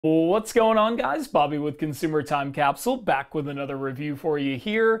What's going on, guys? Bobby with Consumer Time Capsule, back with another review for you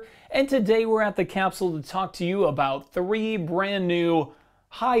here. And today we're at the capsule to talk to you about 3 brand new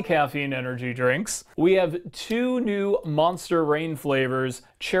high caffeine energy drinks. We have 2 new Monster Rain flavors,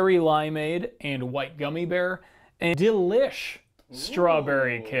 Cherry Limeade and White Gummy Bear, and Delish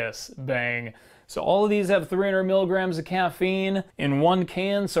Strawberry Kiss. Bang. So all of these have 300 milligrams of caffeine in one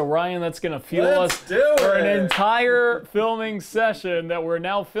can. So Ryan, that's gonna fuel us for an entire filming session that we're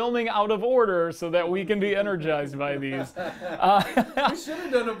now filming out of order so that we can be energized by these. We should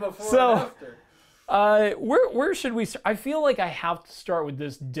have done it before and after. Where should we start? I feel like I have to start with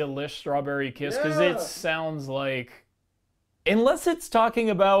this Delish Strawberry Kiss because it sounds like, unless it's talking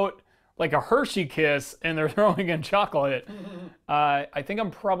about like a Hershey Kiss and they're throwing in chocolate, I think I'm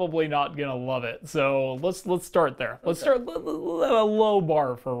probably not gonna love it. So let's start there. Let's start a low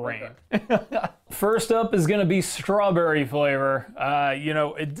bar for Rain. First up is gonna be strawberry flavor.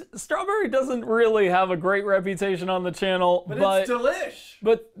 Strawberry doesn't really have a great reputation on the channel, but it's delish.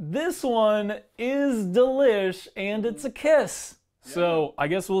 But this one is delish and it's a kiss. Yeah. So I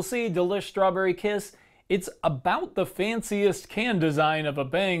guess we'll see. Delish Strawberry Kiss. It's about the fanciest can design of a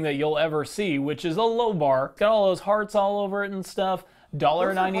Bang that you'll ever see, which is a low bar. Got all those hearts all over it and stuff.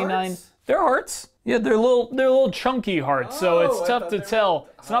 $1.99. They're hearts. Yeah, they're little chunky hearts, so it's tough to tell.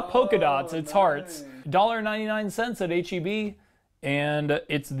 It's not polka dots, it's hearts. $1.99 at H-E-B, and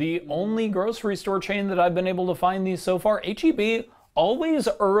it's the only grocery store chain that I've been able to find these so far. H-E-B, always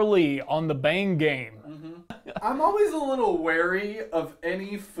early on the Bang game. I'm always a little wary of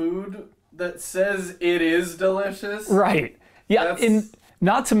any food that says it is delicious. Right. Yeah,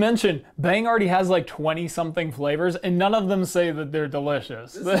 not to mention, Bang already has like 20-something flavors, and none of them say that they're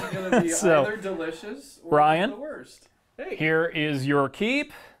delicious. This is going to be either delicious or Ryan, the worst. Hey. Here is your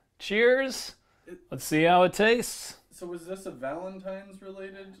keep. Cheers. Let's see how it tastes. So was this a Valentine's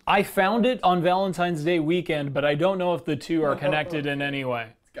related? I found it on Valentine's Day weekend, but I don't know if the two are connected in any way.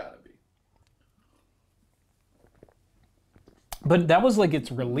 It's gotta be. But that was like its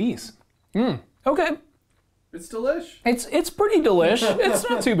release. Okay. It's delish. It's pretty delish. It's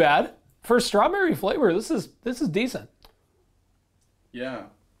not too bad. For strawberry flavor, this is decent. Yeah.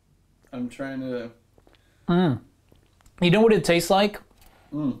 I'm trying to... You know what it tastes like?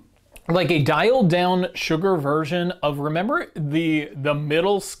 Like a dialed down sugar version of, remember the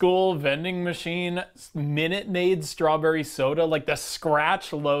middle school vending machine Minute Maid strawberry soda? Like the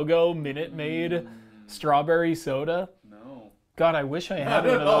scratch logo Minute Maid strawberry soda? No. God, I wish I had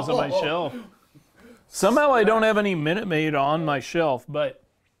one of those on my shelf. Somehow I don't have any Minute Maid on my shelf, but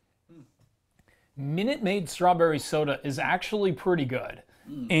Minute Maid strawberry soda is actually pretty good.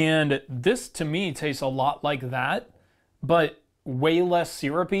 And this to me tastes a lot like that, but way less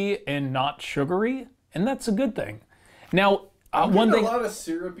syrupy and not sugary, and that's a good thing. Now, one thing, a lot of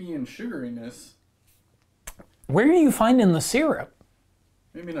syrupy and sugariness. Where are you finding the syrup?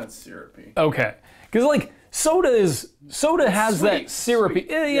 Maybe not syrupy. Okay, because like soda has sweet, that syrupy. Sweet.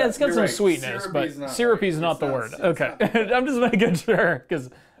 Yeah, it's got some right. syrupness, but syrupy is not the word. Okay, not I'm just making sure because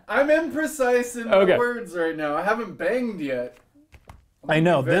I'm imprecise in my words right now. I haven't banged yet. I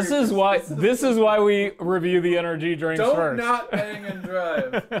know this is why we review the energy drinks first. Don't not bang and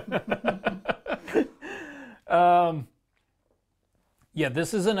drive. Yeah,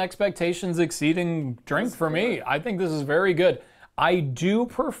 this is an expectations exceeding drink for me. I think this is very good. I do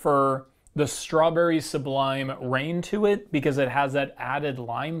prefer the Strawberry Sublime Rain to it because it has that added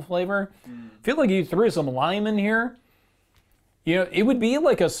lime flavor. I feel like you threw some lime in here. You know, it would be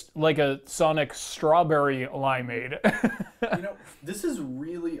like a Sonic Strawberry Limeade. You know, this is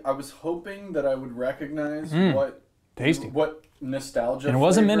really, I was hoping that I would recognize what nostalgia and it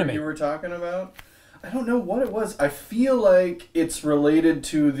wasn't flavor you were talking about. I don't know what it was. I feel like it's related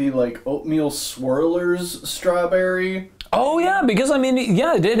to the like oatmeal swirlers strawberry. Oh yeah, because I mean,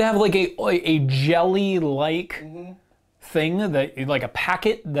 yeah, it did have like a jelly-like thing that, like a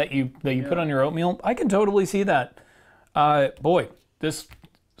packet that you put on your oatmeal. I can totally see that. Boy, this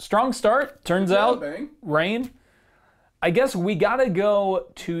strong start turns out. Rain. I guess we gotta go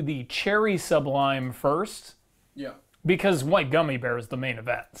to the Cherry Sublime first. Yeah. Because White Gummy Bear is the main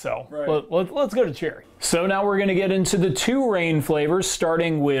event, so let's go to Cherry. So now we're gonna get into the 2 Rain flavors,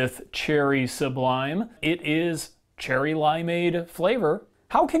 starting with Cherry Sublime. It is Cherry Limeade flavor.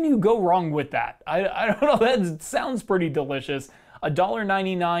 How can you go wrong with that? I don't know, that sounds pretty delicious.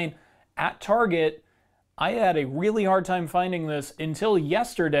 $1.99 at Target. I had a really hard time finding this until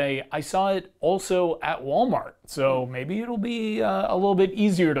yesterday. I saw it also at Walmart, so maybe it'll be a little bit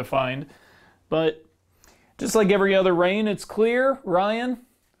easier to find. But just like every other Rain, it's clear. Ryan,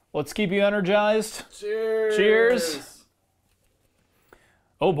 let's keep you energized. Cheers. Cheers.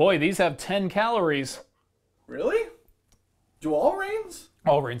 Oh boy, these have 10 calories. Really? Do all rains?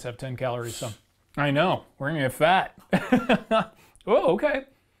 All rains have 10 calories, so. I know, we're gonna get fat. Oh, okay.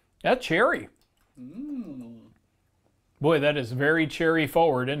 That's cherry. Boy, that is very cherry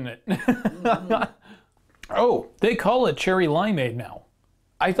forward, isn't it? Oh, they call it cherry limeade now.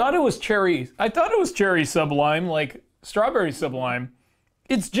 I thought it was cherry sublime, like strawberry sublime.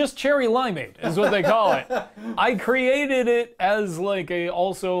 It's just cherry limeade is what they call it. I created it as like a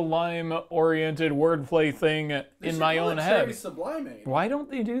also lime-oriented wordplay thing in my own head. Cherry sublimeade. Why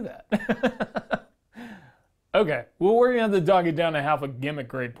don't they do that? Okay, well, we're gonna have to dog it down to half a gimmick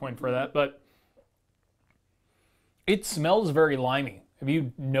grade point for that, but it smells very limey. Have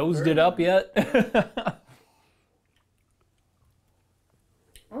you nosed it up yet?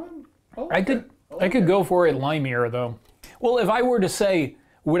 I could go for a limier though. Well, if I were to say,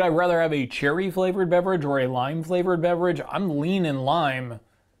 would I rather have a cherry flavored beverage or a lime flavored beverage? I'm leaning lime,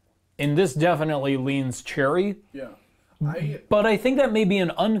 and this definitely leans cherry. Yeah. But I think that may be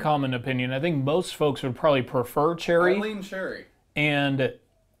an uncommon opinion. I think most folks would probably prefer cherry. I lean cherry. And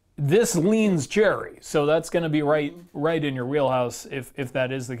this leans cherry, so that's going to be right in your wheelhouse if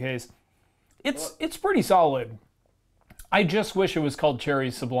that is the case. It's pretty solid. I just wish it was called Cherry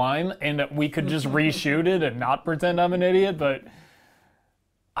Sublime and we could just reshoot it and not pretend I'm an idiot, but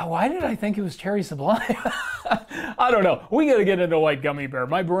why did I think it was Cherry Sublime? I don't know. We got to get into White Gummy Bear.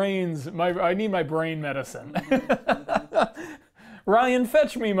 I need my brain medicine. Ryan,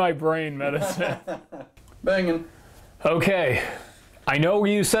 fetch me my brain medicine. Banging. Okay. I know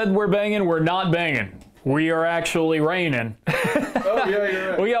you said we're banging. We're not banging. We are actually raining. Oh, yeah, you're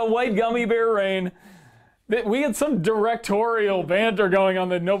right. We got White Gummy Bear rain. We had some directorial banter going on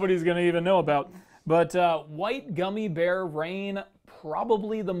that nobody's going to even know about. But White Gummy Bear rain,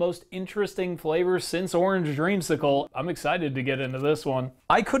 probably the most interesting flavor since Orange Dreamsicle. I'm excited to get into this one.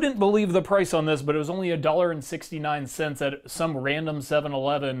 I couldn't believe the price on this, but it was only $1.69 at some random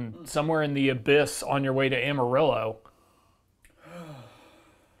 7-Eleven somewhere in the abyss on your way to Amarillo.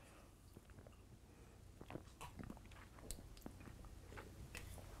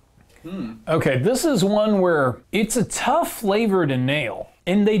 Okay, this is one where it's a tough flavor to nail,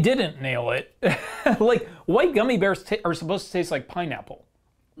 and they didn't nail it. Like, white gummy bears are supposed to taste like pineapple,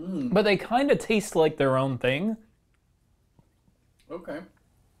 but they kind of taste like their own thing. Okay.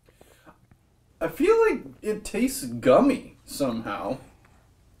 I feel like it tastes gummy somehow.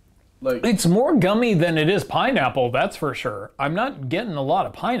 Like, it's more gummy than it is pineapple, that's for sure. I'm not getting a lot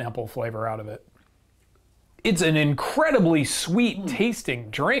of pineapple flavor out of it. It's an incredibly sweet tasting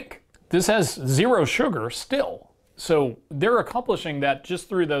drink. This has 0 sugar still. So they're accomplishing that just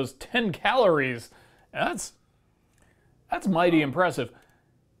through those 10 calories. That's mighty impressive.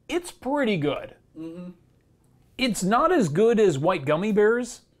 It's pretty good. It's not as good as White Gummy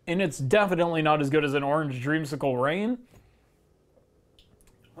Bears, and it's definitely not as good as an Orange Dreamsicle Rain.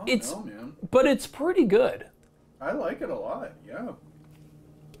 I don't know, man. But it's pretty good. I like it a lot, yeah.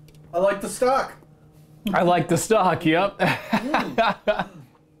 I like the stock. I like the stock, yep.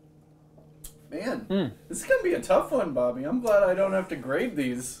 Man, this is gonna be a tough one, Bobby. I'm glad I don't have to grade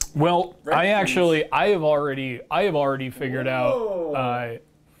these. Well, I have already figured out.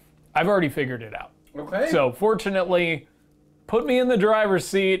 I've already figured it out. Okay. So fortunately, put me in the driver's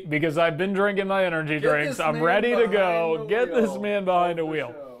seat because I've been drinking my energy drinks. I'm ready to go. Get this man behind the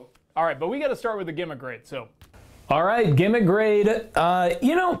wheel. All right, but we got to start with the gimmick grade. So, all right, gimmick grade.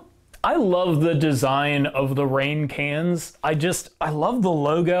 You know, I love the design of the rain cans. I love the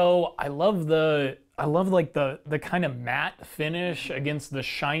logo. I love like the kind of matte finish against the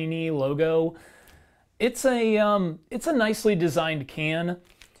shiny logo. It's a nicely designed can,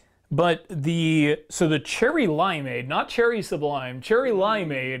 but the cherry limeade, not cherry sublime, cherry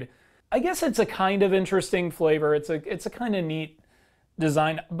limeade, I guess it's a kind of interesting flavor. It's a kind of neat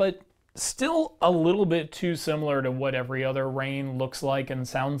design, but still a little bit too similar to what every other rain looks like and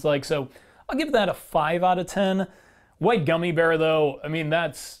sounds like. So I'll give that a 5 out of 10. White Gummy Bear though, I mean,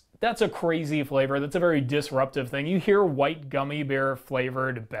 that's a crazy flavor. That's a very disruptive thing. You hear White Gummy Bear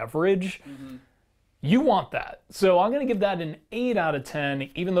flavored beverage, you want that. So I'm gonna give that an 8 out of 10,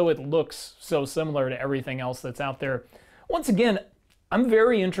 even though it looks so similar to everything else that's out there. Once again, I'm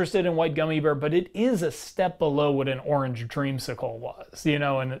very interested in White Gummy Bear, but it is a step below what an Orange Dreamsicle was, you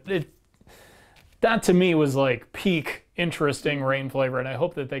know, and that to me was like peak interesting rain flavor, and I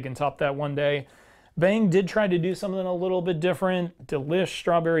hope that they can top that one day. Bang did try to do something a little bit different. Delish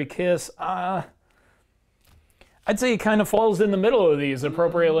Strawberry Kiss. I'd say it kind of falls in the middle of these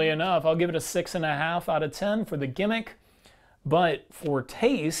appropriately enough. I'll give it a 6.5 out of 10 for the gimmick. But for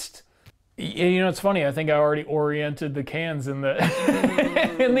taste, You know, it's funny. I think I already oriented the cans in the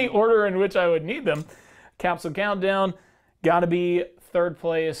in the order in which I would need them. Capsule countdown, gotta be third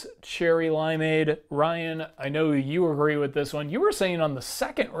place, cherry limeade. Ryan, I know you agree with this one. You were saying on the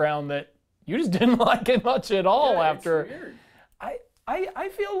second round that you just didn't like it much at all. Yeah, after. it's weird. I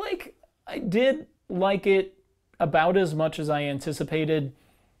feel like I did like it about as much as I anticipated.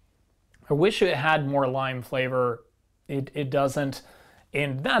 I wish it had more lime flavor. It doesn't.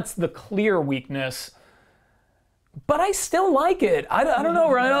 And that's the clear weakness. But I still like it. I don't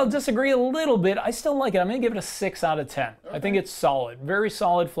know, Ryan. I'll disagree a little bit. I still like it. I'm going to give it a 6 out of 10. Okay. I think it's solid. Very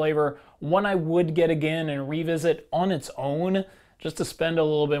solid flavor. One I would get again and revisit on its own just to spend a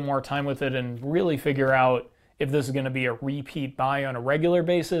little bit more time with it and really figure out if this is going to be a repeat buy on a regular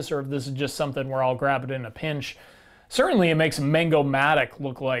basis or if this is just something where I'll grab it in a pinch. Certainly it makes Mango-Matic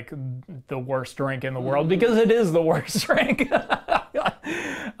look like the worst drink in the world because it is the worst drink.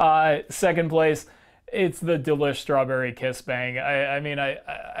 Second place, it's the Delish Strawberry Kiss Bang.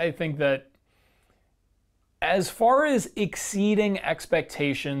 I think that as far as exceeding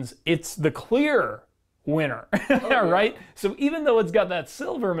expectations, it's the clear winner, right? So even though it's got that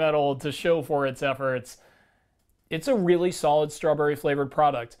silver medal to show for its efforts, it's a really solid strawberry flavored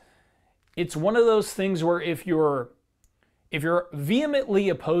product. It's one of those things where if you're vehemently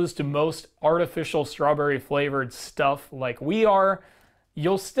opposed to most artificial strawberry flavored stuff like we are,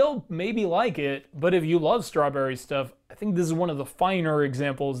 you'll still maybe like it, but if you love strawberry stuff, I think this is one of the finer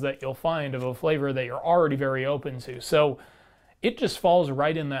examples that you'll find of a flavor that you're already very open to. So it just falls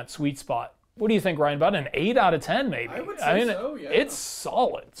right in that sweet spot. What do you think, Ryan? About an 8 out of 10 maybe? I would say so, yeah. It's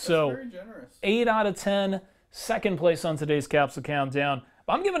solid. That's so very generous. 8 out of 10. Second place on today's Capsule Countdown.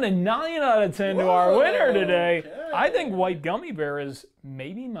 I'm giving a 9 out of 10 to our winner today. Okay. I think white gummy bear is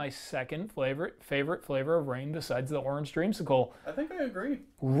maybe my second favorite flavor of rain besides the orange dreamsicle. I think I agree.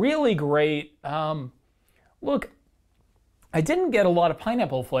 Really great. Look, I didn't get a lot of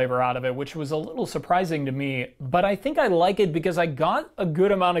pineapple flavor out of it, which was a little surprising to me, but I think I like it because I got a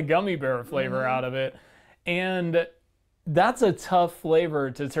good amount of gummy bear flavor out of it, and that's a tough flavor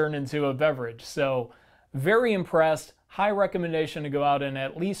to turn into a beverage. So very impressed. High recommendation to go out and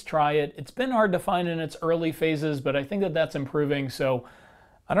at least try it. It's been hard to find in its early phases, but I think that that's improving. So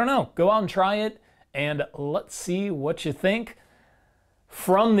I don't know, go out and try it and let's see what you think.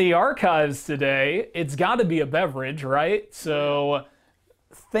 From the archives today, it's got to be a beverage, right? So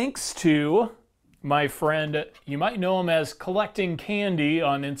thanks to my friend, you might know him as Collecting Candy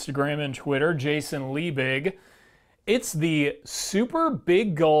on Instagram and Twitter, Jason Liebig. It's the Super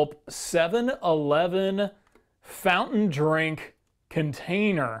Big Gulp 7-Eleven fountain drink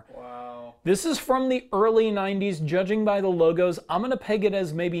container. Wow. This is from the early 90s. Judging by the logos, I'm going to peg it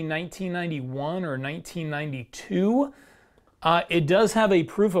as maybe 1991 or 1992. It does have a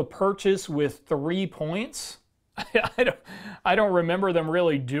proof of purchase with 3 points. I don't remember them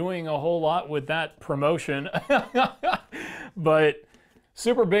really doing a whole lot with that promotion. But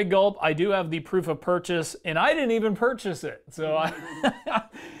Super Big Gulp, I do have the proof of purchase, and I didn't even purchase it. So,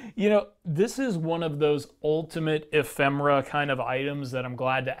 you know, this is one of those ultimate ephemera kind of items that I'm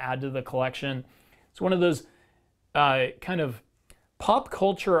glad to add to the collection. It's one of those kind of pop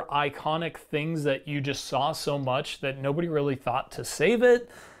culture iconic things that you just saw so much that nobody really thought to save it,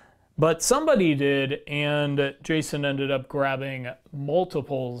 but somebody did, and Jason ended up grabbing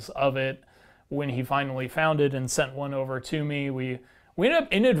multiples of it when he finally found it and sent one over to me. We ended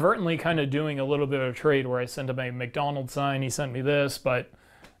up inadvertently kind of doing a little bit of a trade where I sent him a McDonald's sign, he sent me this, but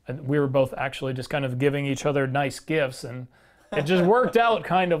we were both actually just kind of giving each other nice gifts, and it just worked out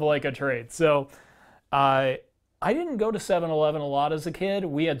kind of like a trade. So I didn't go to 7-Eleven a lot as a kid.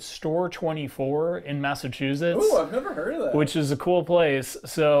 We had Store 24 in Massachusetts. Ooh, I've never heard of that. Which is a cool place.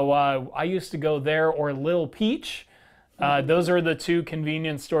 So I used to go there, or Little Peach. Those are the two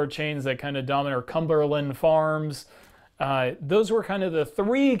convenience store chains that kind of dominate, or Cumberland Farms. Those were kind of the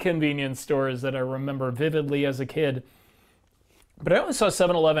 3 convenience stores that I remember vividly as a kid. But I only saw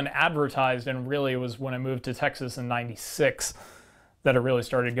 7-Eleven advertised, and really it was when I moved to Texas in '96 that it really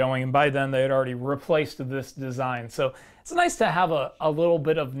started going. And by then they had already replaced this design. So it's nice to have a little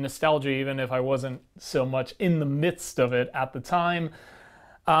bit of nostalgia, even if I wasn't so much in the midst of it at the time.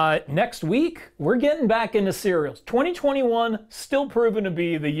 Next week, we're getting back into cereals. 2021, still proven to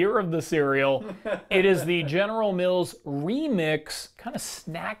be the year of the cereal. It is the General Mills Remix, kind of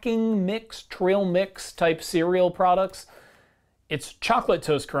snacking mix, trail mix type cereal products. It's Chocolate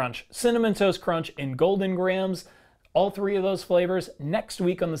Toast Crunch, Cinnamon Toast Crunch, and Golden Grams. All 3 of those flavors next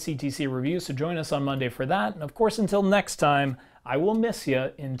week on the CTC Reviews, so join us on Monday for that. And of course, until next time, I will miss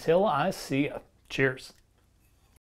you until I see you. Cheers.